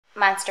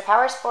Monster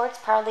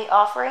Powersports proudly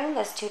offering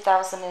this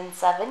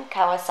 2007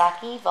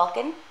 Kawasaki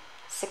Vulcan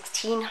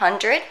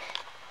 1600.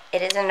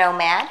 It is a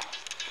Nomad.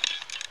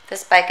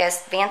 This bike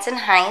has Vance &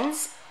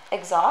 Hines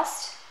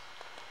exhaust.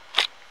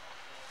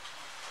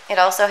 It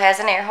also has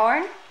an air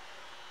horn.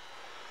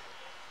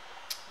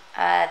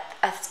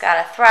 It's got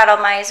a throttle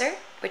miser,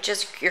 which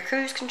is your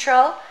cruise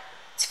control.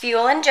 It's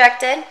fuel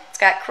injected. It's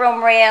got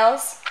chrome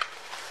rails.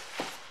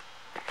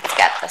 It's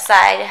got the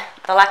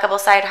lockable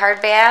side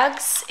hard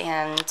bags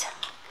and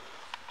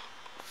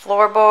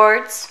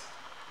floorboards,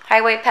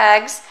 highway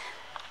pegs.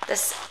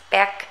 This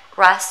back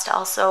rest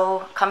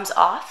also comes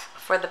off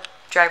for the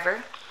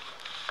driver.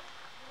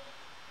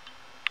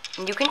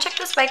 And you can check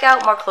this bike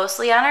out more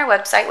closely on our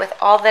website with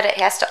all that it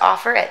has to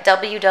offer at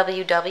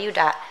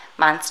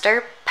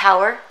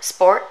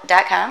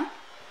www.monsterpowersport.com.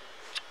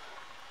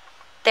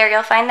 There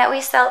you'll find that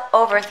we sell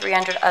over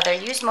 300 other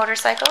used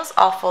motorcycles,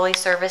 all fully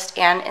serviced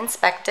and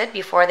inspected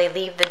before they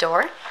leave the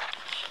door.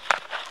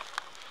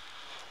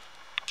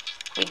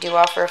 We do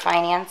offer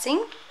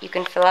financing. You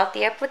can fill out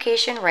the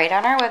application right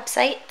on our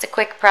website. It's a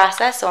quick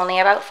process, only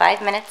about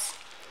 5 minutes.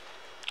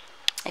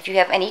 If you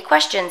have any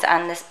questions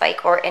on this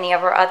bike or any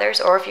of our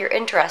others, or if you're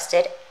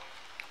interested,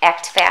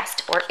 act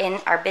fast. We're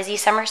in our busy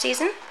summer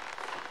season.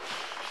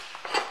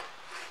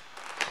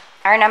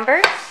 Our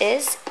number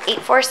is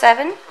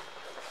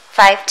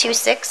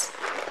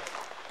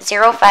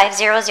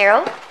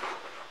 847-526-0500.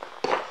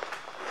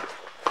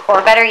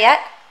 Or better yet,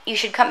 you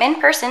should come in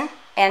person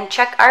and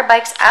check our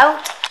bikes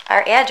out.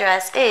 Our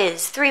address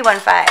is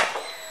 315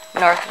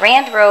 North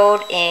Rand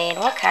Road in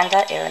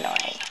Wauconda,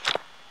 Illinois.